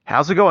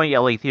How's it going,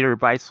 LA Theater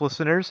Bites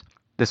listeners?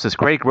 This is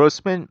Craig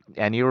Grossman,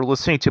 and you're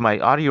listening to my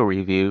audio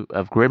review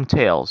of Grimm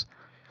Tales.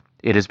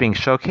 It is being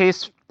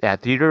showcased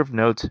at Theater of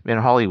Note in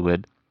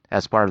Hollywood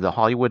as part of the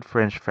Hollywood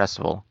Fringe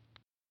Festival.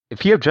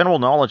 If you have general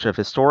knowledge of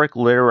historic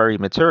literary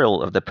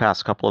material of the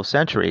past couple of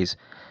centuries,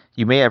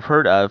 you may have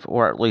heard of,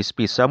 or at least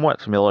be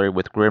somewhat familiar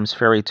with Grimm's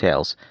fairy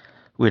tales,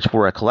 which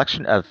were a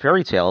collection of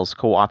fairy tales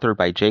co-authored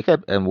by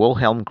Jacob and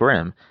Wilhelm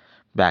Grimm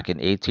back in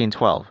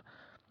 1812.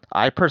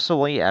 I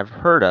personally have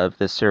heard of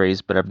this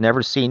series, but have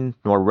never seen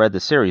nor read the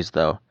series,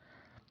 though.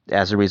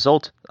 As a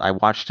result, I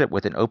watched it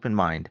with an open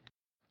mind.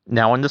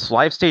 Now, in this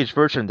live stage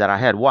version that I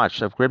had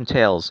watched of Grimm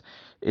Tales,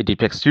 it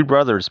depicts two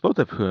brothers, both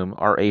of whom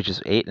are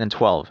ages 8 and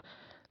 12.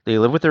 They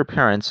live with their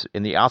parents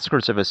in the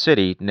outskirts of a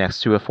city next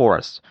to a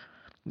forest.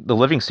 The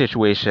living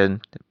situation,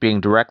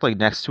 being directly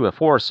next to a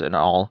forest and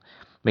all,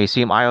 may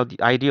seem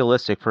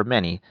idealistic for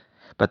many,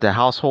 but the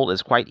household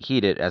is quite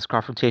heated as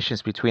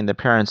confrontations between the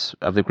parents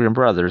of the Grimm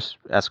brothers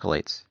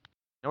escalates.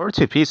 In order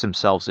to appease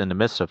themselves in the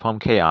midst of home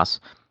chaos,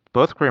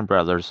 both Grimm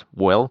brothers,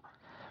 Will,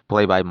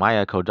 played by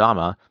Maya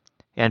Kodama,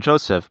 and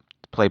Joseph,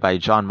 played by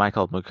John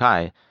Michael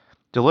Mukai,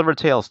 deliver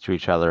tales to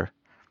each other.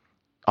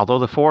 Although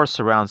the forest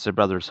surrounds their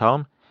brother's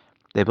home,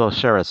 they both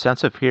share a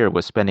sense of fear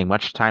with spending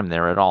much time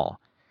there at all.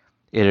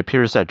 It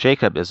appears that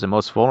Jacob is the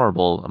most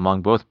vulnerable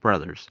among both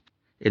brothers.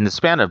 In the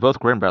span of both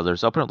Grimm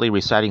brothers openly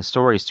reciting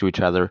stories to each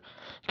other,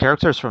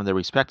 characters from their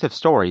respective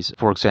stories,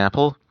 for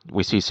example,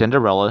 we see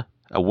Cinderella,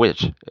 a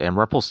witch, and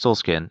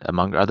Rumpelstiltskin,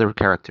 among other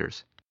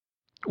characters.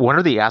 One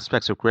of the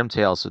aspects of Grimm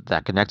Tales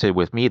that connected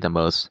with me the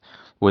most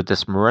with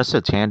this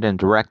Marissa Tandon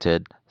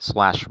directed /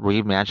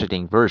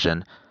 reimagining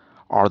version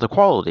are the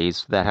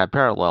qualities that have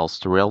parallels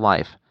to real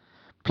life: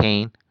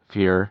 pain,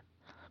 fear,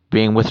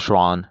 being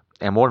withdrawn,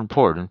 and more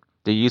important,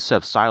 the use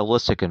of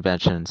stylistic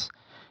conventions,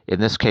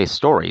 in this case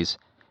stories,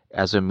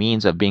 as a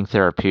means of being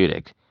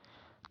therapeutic.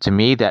 To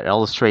me, that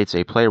illustrates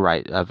a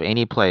playwright of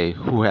any play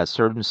who has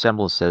certain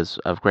semblances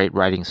of great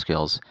writing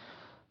skills,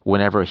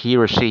 whenever he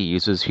or she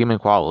uses human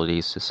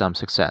qualities to some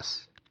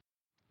success.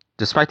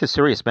 Despite the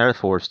serious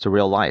metaphors to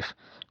real life,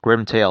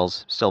 Grimm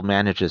Tales still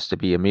manages to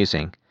be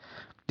amusing.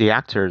 The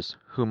actors,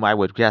 whom I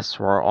would guess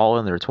were all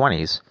in their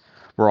 20s,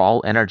 were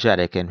all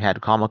energetic and had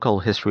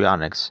comical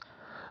histrionics,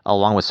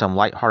 along with some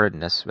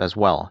lightheartedness as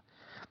well.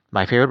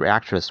 My favorite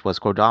actress was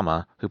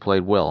Kodama, who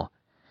played Will.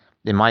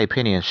 In my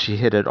opinion, she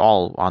hit it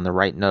all on the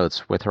right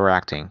notes with her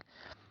acting.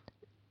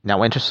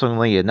 Now,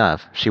 interestingly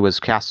enough, she was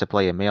cast to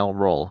play a male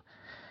role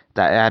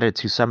that added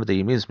to some of the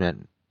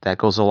amusement that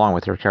goes along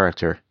with her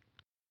character.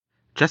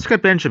 Jessica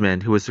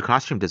Benjamin, who was the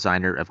costume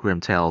designer of Grimm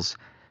Tales,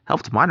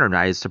 helped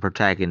modernize the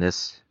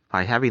protagonists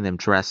by having them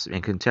dress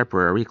in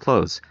contemporary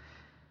clothes.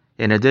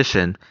 In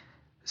addition,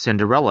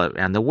 Cinderella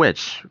and the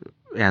witch,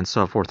 and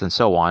so forth and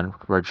so on,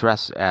 were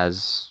dressed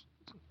as,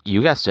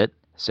 you guessed it,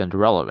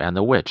 Cinderella and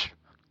the witch,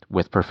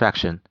 with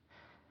perfection.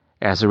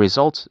 As a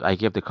result, I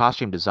give the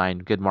costume design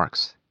good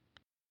marks.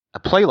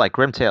 A play like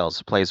Grimm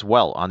Tales plays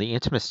well on the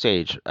intimate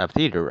stage of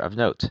Theater of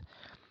Note.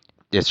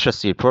 It's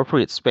just the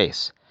appropriate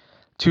space.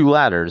 2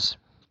 ladders,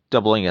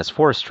 doubling as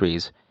forest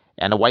trees,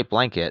 and a white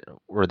blanket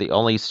were the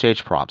only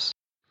stage props.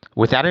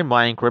 With that in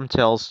mind, Grimm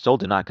Tales still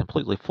did not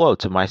completely flow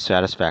to my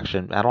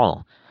satisfaction at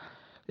all.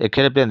 It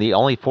could have been the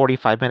only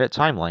 45-minute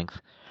time length.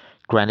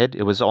 Granted,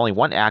 it was only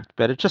one act,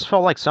 but it just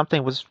felt like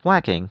something was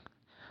lacking.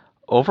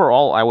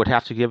 Overall, I would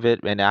have to give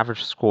it an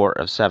average score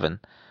of 7.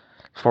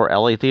 For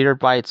LA Theater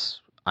Bites,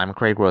 I'm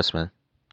Craig Grossman.